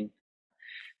experimenting,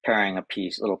 paring a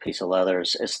little piece of leather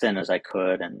as thin as I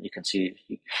could, and you can see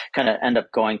you kind of end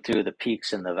up going through the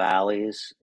peaks and the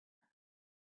valleys.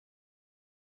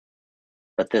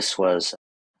 But this was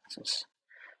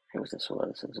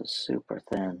super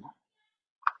thin.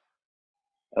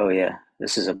 Oh yeah,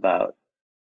 this is about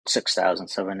 6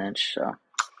 thousandths of an inch, so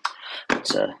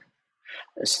it's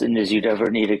as thin as you'd ever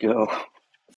need to go.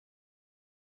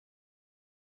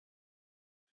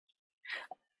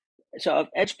 So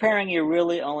edge paring, you're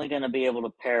really only going to be able to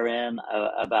pare in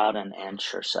about an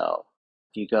inch or so.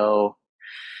 If you go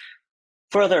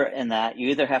further in that, you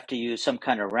either have to use some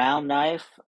kind of round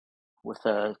knife with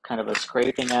a kind of a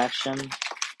scraping action,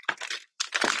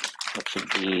 which would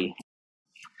be,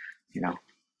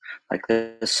 like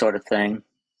this sort of thing,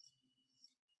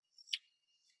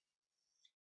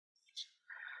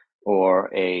 or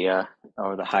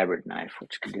or the hybrid knife,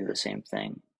 which can do the same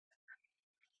thing.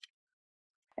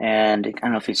 And I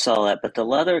don't know if you saw that, but the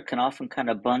leather can often kind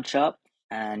of bunch up,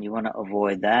 and you want to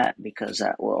avoid that because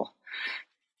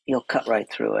you'll cut right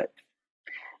through it.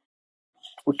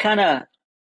 We kind of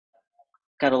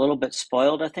got a little bit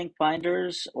spoiled, I think,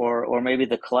 binders or maybe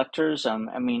the collectors. I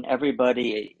mean,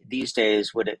 everybody these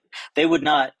days they would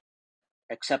not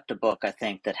accept a book, I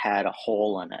think, that had a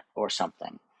hole in it or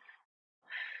something.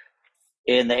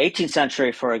 In the 18th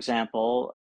century, for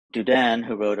example, Darryn,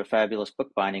 who wrote a fabulous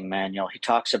bookbinding manual, he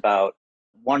talks about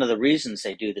one of the reasons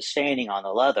they do the staining on the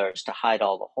leather is to hide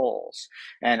all the holes.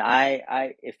 And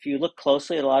if you look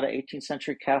closely at a lot of 18th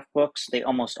century calf books, they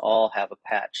almost all have a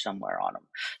patch somewhere on them.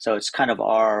 So it's kind of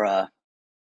our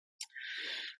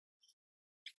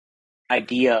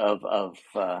idea of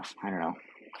I don't know,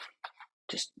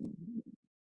 just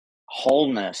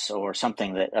wholeness or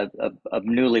something that a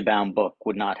newly bound book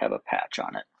would not have a patch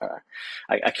on it.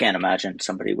 I can't imagine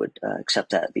somebody would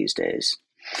accept that these days.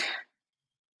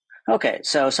 Okay,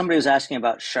 so somebody was asking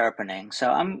about sharpening.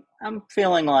 So I'm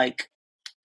feeling like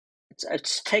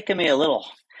it's taken me it's a little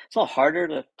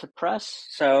harder to press.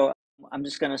 So I'm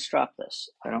just going to strop this.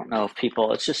 I don't know if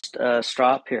it's just a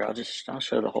strop here. I'll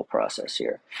show the whole process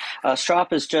here.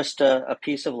 Strop is just a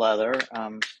piece of leather.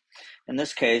 In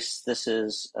this case, this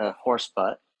is a horse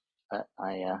butt.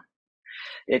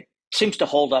 It seems to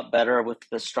hold up better with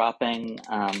the stropping,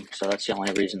 so that's the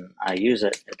only reason I use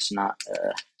it. It's not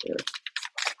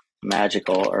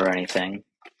magical or anything.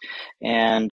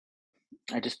 And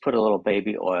I just put a little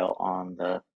baby oil on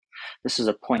this is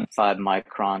a 0.5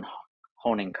 micron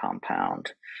honing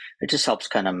compound. It just helps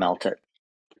kind of melt it.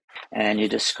 And you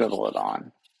just scribble it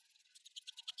on.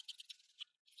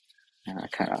 And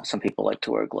some people like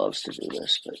to wear gloves to do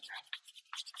this, but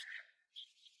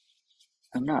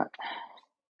I'm not.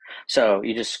 So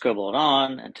you just scribble it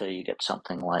on until you get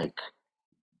something like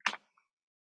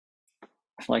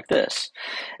like this.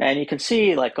 And you can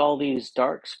see like all these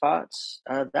dark spots,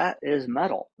 that is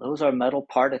metal. Those are metal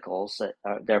particles that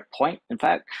are, in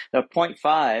fact, they're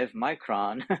 0.5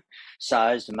 micron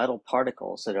sized metal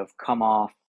particles that have come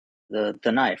off the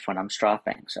knife when I'm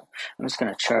stropping. So I'm just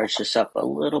going to charge this up a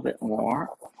little bit more.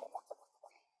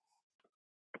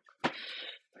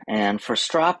 And for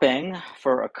stropping,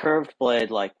 for a curved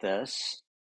blade like this,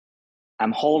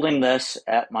 I'm holding this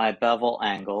at my bevel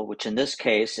angle, which in this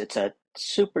case, it's a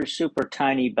super, super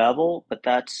tiny bevel, but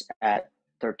that's at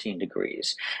 13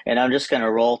 degrees. And I'm just going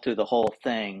to roll through the whole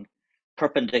thing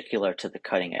perpendicular to the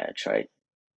cutting edge, right?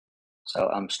 So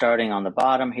I'm starting on the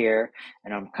bottom here,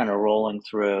 and I'm kind of rolling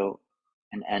through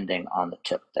and ending on the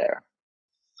tip there.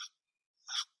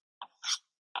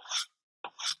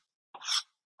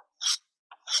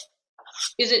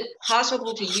 Is it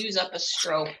possible to use up a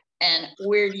stroke, and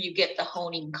where do you get the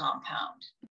honing compound?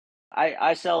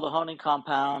 I sell the honing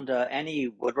compound. Any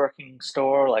woodworking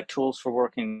store like Tools for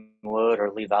Working Wood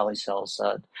or Lee Valley sells.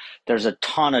 There's a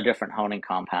ton of different honing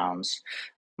compounds.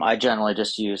 I generally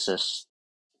just use this,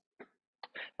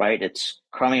 right? It's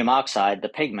chromium oxide, the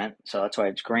pigment, so that's why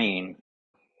it's green.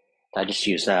 I just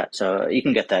use that. So you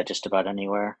can get that just about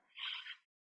anywhere.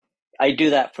 I do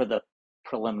that for the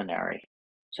preliminary.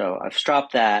 So I've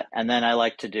stropped that, and then I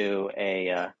like to do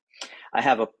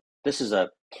this is a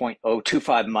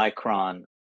 0.025 micron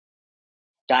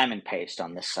diamond paste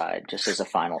on this side, just as a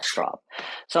final strop.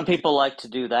 Some people like to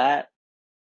do that.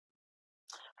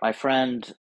 My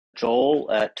friend Joel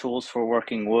at Tools for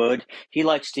Working Wood, he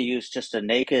likes to use just a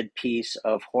naked piece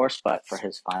of horsebutt for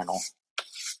his final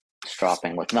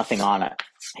stropping with nothing on it.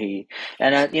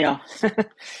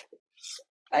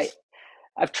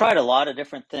 I've tried a lot of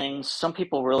different things. Some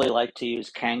people really like to use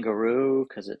kangaroo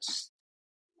because it's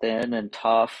thin and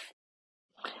tough.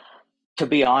 To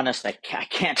be honest, I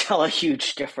can't tell a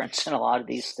huge difference in a lot of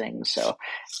these things. So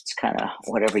it's kind of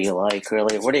whatever you like,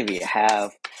 really, whatever you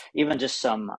have. Even just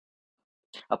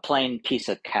a plain piece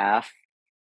of calf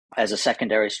as a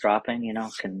secondary stropping,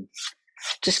 can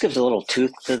just gives a little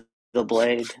tooth to the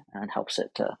blade and helps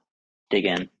it to dig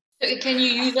in. So can you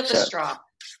use up a strop?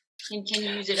 Can you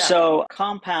use it up? So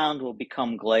compound will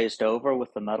become glazed over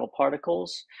with the metal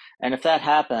particles. And if that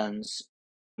happens,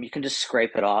 you can just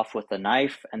scrape it off with a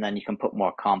knife and then you can put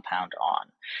more compound on.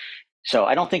 So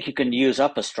I don't think you can use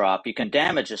up a strop. You can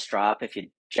damage a strop if you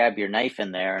jab your knife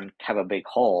in there and have a big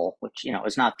hole, which,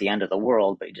 is not the end of the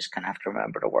world, but you just kind of have to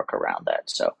remember to work around that.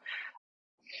 So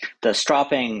the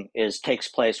stropping takes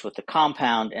place with the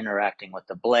compound interacting with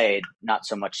the blade, not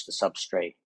so much the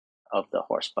substrate of the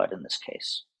horsebutt in this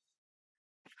case.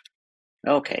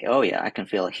 Okay, oh yeah, I can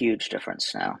feel a huge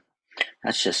difference now.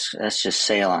 That's just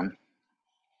sailing.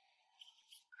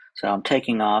 So I'm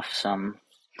taking off some,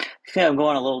 I think I'm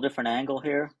going a little different angle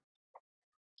here.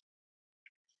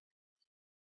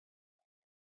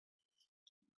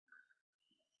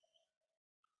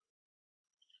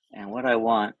 And what I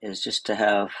want is just to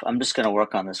have, I'm just going to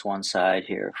work on this one side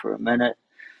here for a minute,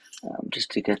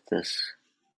 just to get this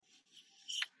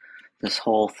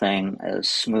whole thing as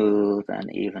smooth and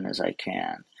even as I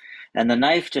can. And the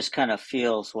knife just kind of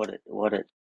feels where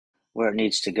it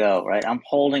needs to go, right? I'm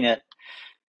holding it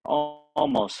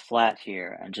almost flat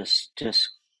here and just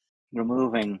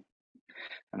removing.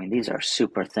 I mean, these are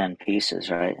super thin pieces,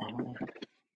 right?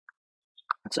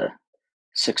 It's a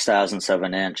 6/1000 of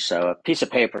an inch, so a piece of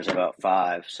paper is about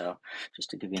 5. So just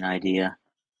to give you an idea.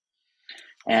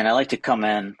 And I like to come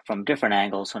in from different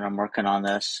angles when I'm working on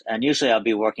this. And usually I'll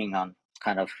be working on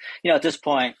kind of, at this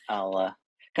point, I'll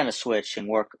kind of switch and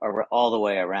work all the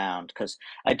way around because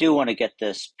I do want to get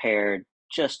this pared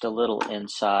just a little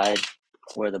inside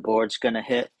where the board's going to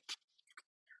hit.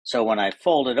 So when I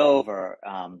fold it over,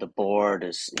 the board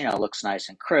is, looks nice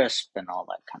and crisp and all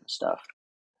that kind of stuff.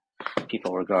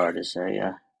 People regard as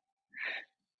a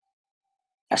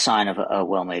sign of a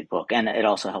well-made book. And it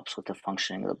also helps with the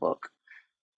functioning of the book.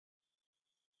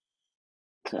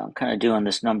 So I'm kind of doing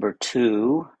this number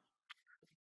 2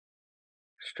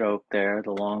 stroke there,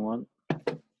 the long one.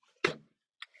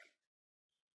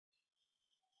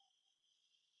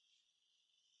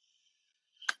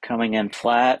 Coming in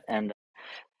flat. And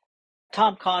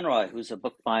Tom Conroy, who's a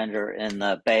bookbinder in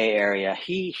the Bay Area,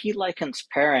 he likens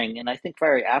paring, and I think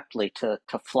very aptly, to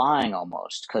flying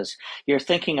almost, because you're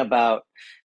thinking about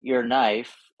your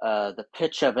knife, the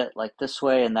pitch of it like this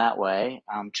way and that way.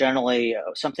 Generally,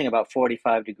 something about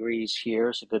 45 degrees here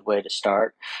is a good way to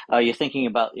start. You're thinking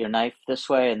about your knife this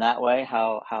way and that way,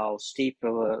 how steep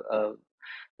of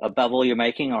a bevel you're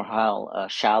making or how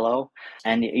shallow.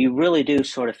 And you really do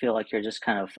sort of feel like you're just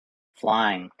kind of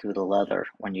flying through the leather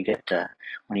when you get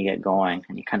going,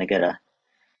 and you kind of get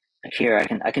here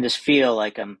I can just feel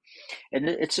like I'm, and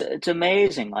it's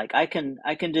amazing. Like I can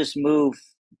just move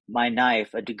my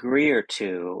knife a degree or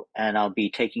two, and I'll be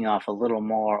taking off a little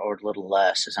more or a little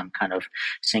less as I'm kind of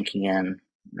sinking in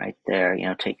right there,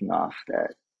 taking off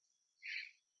that.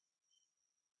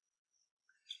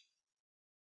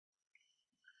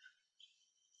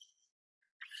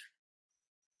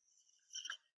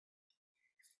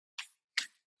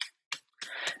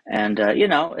 And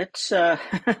it's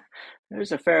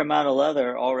there's a fair amount of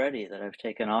leather already that I've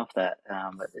taken off that,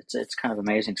 but it's kind of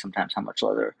amazing sometimes how much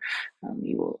leather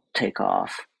you will take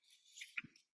off.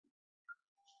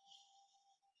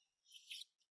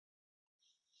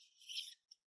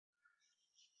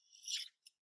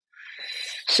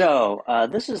 So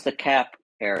this is the cap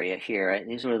area here. Right?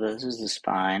 This is the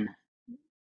spine,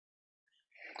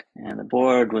 and the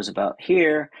board was about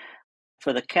here.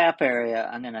 For the cap area,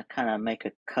 I'm going to kind of make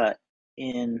a cut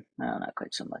in, well, not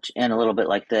quite so much, in a little bit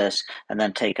like this, and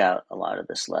then take out a lot of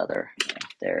this leather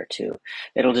there too.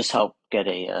 It'll just help get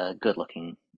a good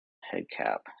looking head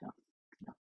cap.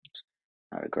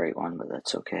 Not a great one, but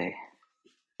that's okay.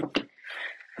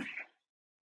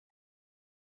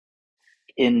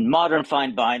 In modern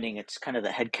fine binding, it's kind of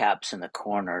the head caps and the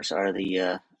corners are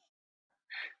the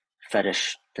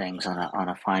fetish things on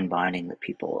a fine binding that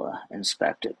people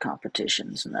inspect at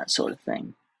competitions and that sort of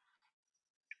thing.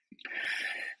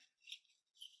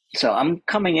 So I'm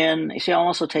coming in, you see I'm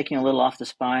also taking a little off the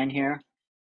spine here.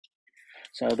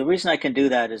 So the reason I can do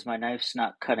that is my knife's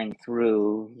not cutting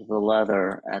through the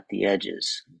leather at the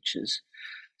edges,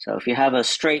 so if you have a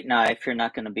straight knife, you're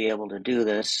not going to be able to do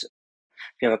this.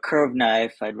 If you have a curved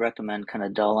knife, I'd recommend kind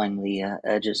of dulling the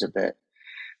edges a bit.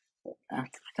 I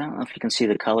don't know if you can see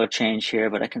the color change here,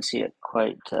 but I can see it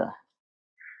quite kind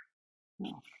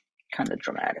of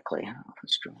dramatically. I don't know if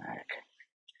it's dramatic.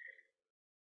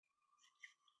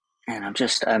 And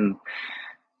I'm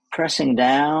pressing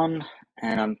down,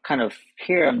 and I'm kind of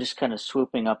here, I'm just kind of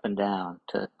swooping up and down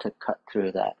to cut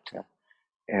through that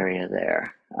area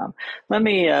there. Let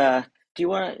me, do you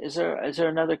want to, is there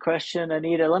another question,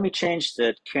 Anita? Let me change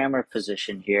the camera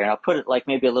position here, and I'll put it like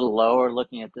maybe a little lower,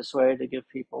 looking at this way to give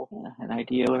people an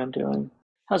idea what I'm doing.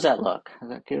 How's that look?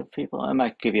 Does that give people, I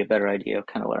might give you a better idea of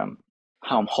kind of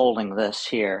how I'm holding this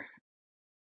here.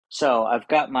 So I've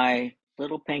got my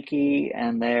little pinky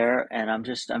and there, and I'm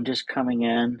just coming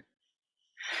in.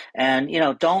 And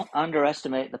don't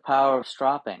underestimate the power of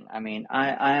stropping. I mean,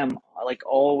 I am like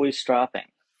always stropping.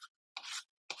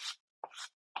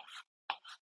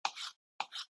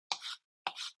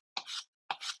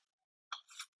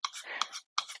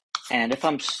 And if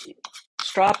I'm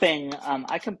stropping,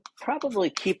 I can probably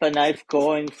keep a knife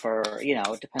going for,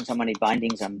 it depends how many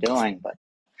bindings I'm doing, but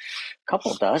a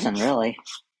couple dozen really.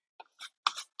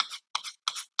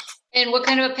 And what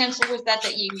kind of a pencil was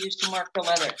that you used to mark the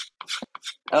leather?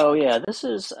 Oh yeah, this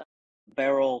is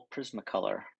Barrel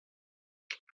Prismacolor,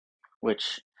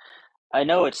 which I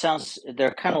know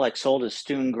they're kind of like sold as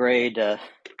stone grade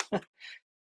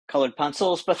colored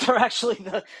pencils, but they're actually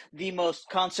the most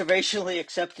conservationally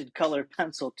accepted colored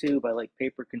pencil too by like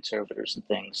paper conservators and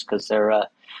things, because they're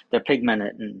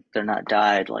pigmented and they're not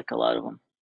dyed like a lot of them.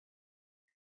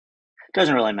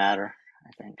 Doesn't really matter,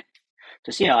 I think.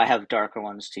 Just I have darker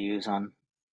ones to use on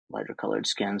lighter colored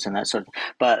skins and that sort of.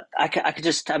 But I could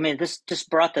just, I mean, this just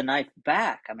brought the knife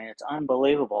back. I mean, it's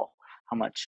unbelievable how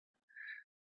much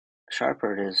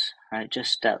sharper it is, right?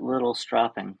 Just that little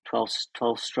stropping, 12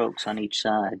 strokes on each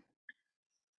side.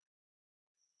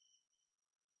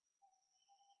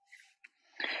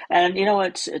 And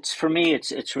it's for me,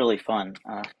 it's really fun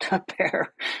to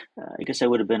pair. I guess I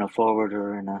would have been a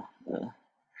forwarder in a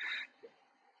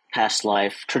past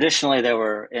life. Traditionally, there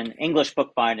were in English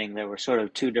bookbinding, there were sort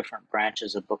of two different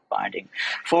branches of bookbinding.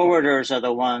 Forwarders are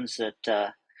the ones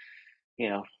that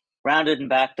rounded and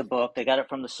backed the book. They got it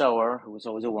from the sewer, who was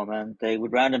always a woman. They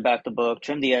would round and back the book,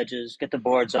 trim the edges, get the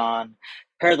boards on,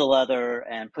 pare the leather,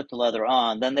 and put the leather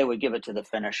on. Then they would give it to the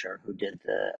finisher, who did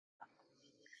the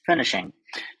finishing,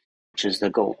 which is the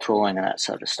gold tooling and that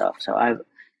sort of stuff. So I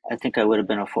think I would have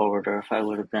been a forwarder if I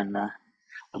would have been a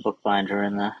bookbinder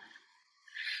in the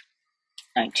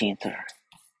 19th or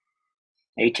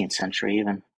 18th century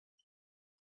even.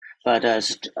 But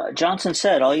as Johnson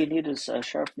said, all you need is a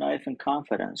sharp knife and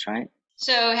confidence, right?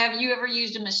 So have you ever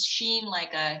used a machine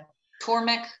like a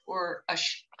Tormek or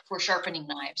for sharpening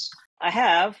knives? I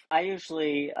have. I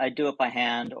do it by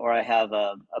hand, or I have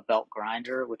a belt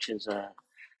grinder, which is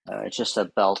it's just a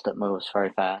belt that moves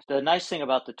very fast. The nice thing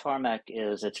about the Tormek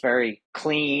is it's very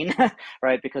clean,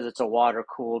 right? Because it's a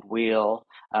water-cooled wheel.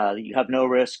 You have no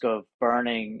risk of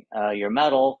burning your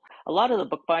metal. a lot of the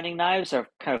bookbinding knives are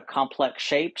kind of complex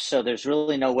shapes, so there's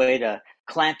really no way to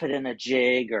clamp it in a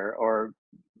jig, or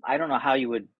I don't know how you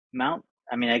would mount.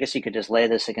 I mean, I guess you could just lay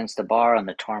this against the bar on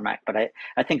the tarmac, but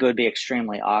I think it would be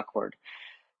extremely awkward.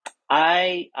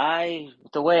 The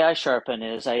way I sharpen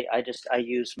is I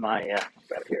use my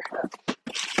right here.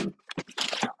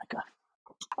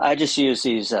 I just use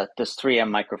this 3M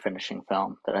microfinishing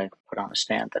film that I put on a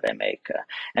stand that I make,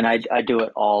 and I do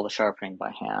it all the sharpening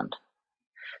by hand.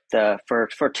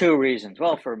 For two reasons.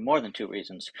 Well, for more than two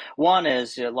reasons. One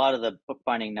is a lot of the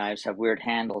bookbinding knives have weird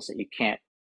handles that you can't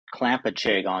clamp a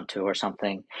jig onto or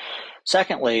something.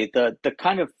 Secondly, the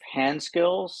kind of hand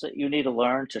skills that you need to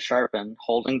learn to sharpen,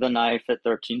 holding the knife at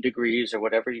 13 degrees or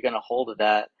whatever you're going to hold it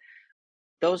at,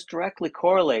 those directly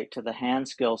correlate to the hand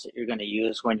skills that you're going to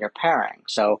use when you're paring.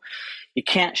 So you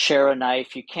can't share a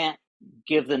knife. You can't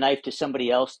give the knife to somebody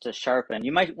else to sharpen.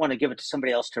 You might want to give it to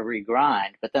somebody else to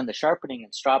regrind, but then the sharpening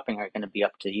and stropping are going to be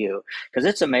up to you because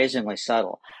it's amazingly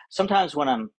subtle. Sometimes when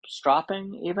I'm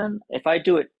stropping, even if I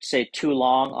do it, say, too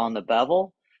long on the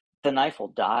bevel, the knife will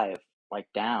dive like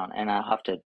down, and I'll have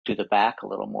to do the back a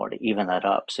little more to even that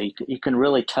up. So you can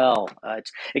really tell.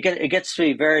 It gets to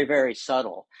be very, very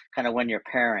subtle kind of when you're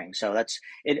pairing. So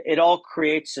it all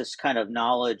creates this kind of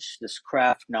knowledge, this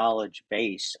craft knowledge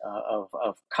base of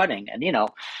cutting. And,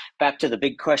 back to the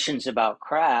big questions about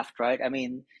craft, right? I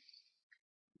mean,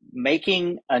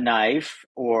 making a knife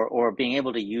or being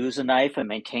able to use a knife and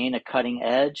maintain a cutting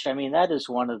edge, I mean, that is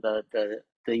one of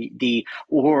the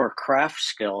or craft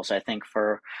skills, I think,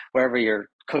 for wherever you're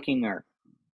cooking or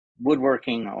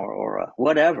woodworking or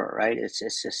whatever, right? It's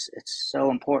just, it's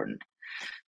so important.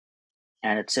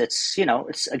 And it's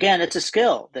again, it's a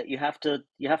skill that you have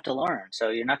to learn. So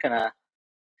you're not going to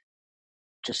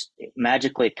just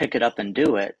magically pick it up and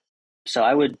do it. So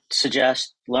I would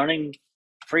suggest learning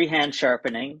freehand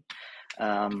sharpening.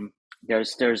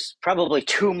 There's probably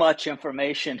too much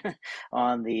information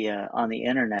on the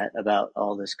internet about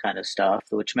all this kind of stuff,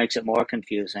 which makes it more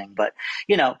confusing. But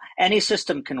any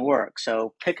system can work.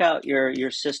 So pick out your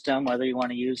system, whether you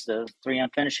want to use the 3M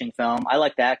finishing film. I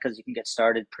like that because you can get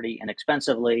started pretty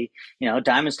inexpensively.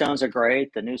 Diamond stones are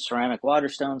great. The new ceramic water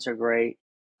stones are great.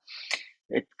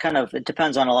 It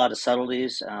depends on a lot of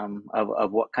subtleties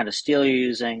of what kind of steel you're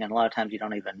using, and a lot of times you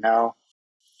don't even know.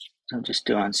 So I'm just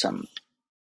doing some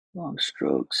long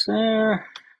strokes there.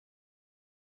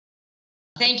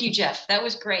 Thank you, Jeff. That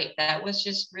was great. That was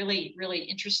just really, really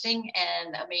interesting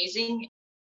and amazing.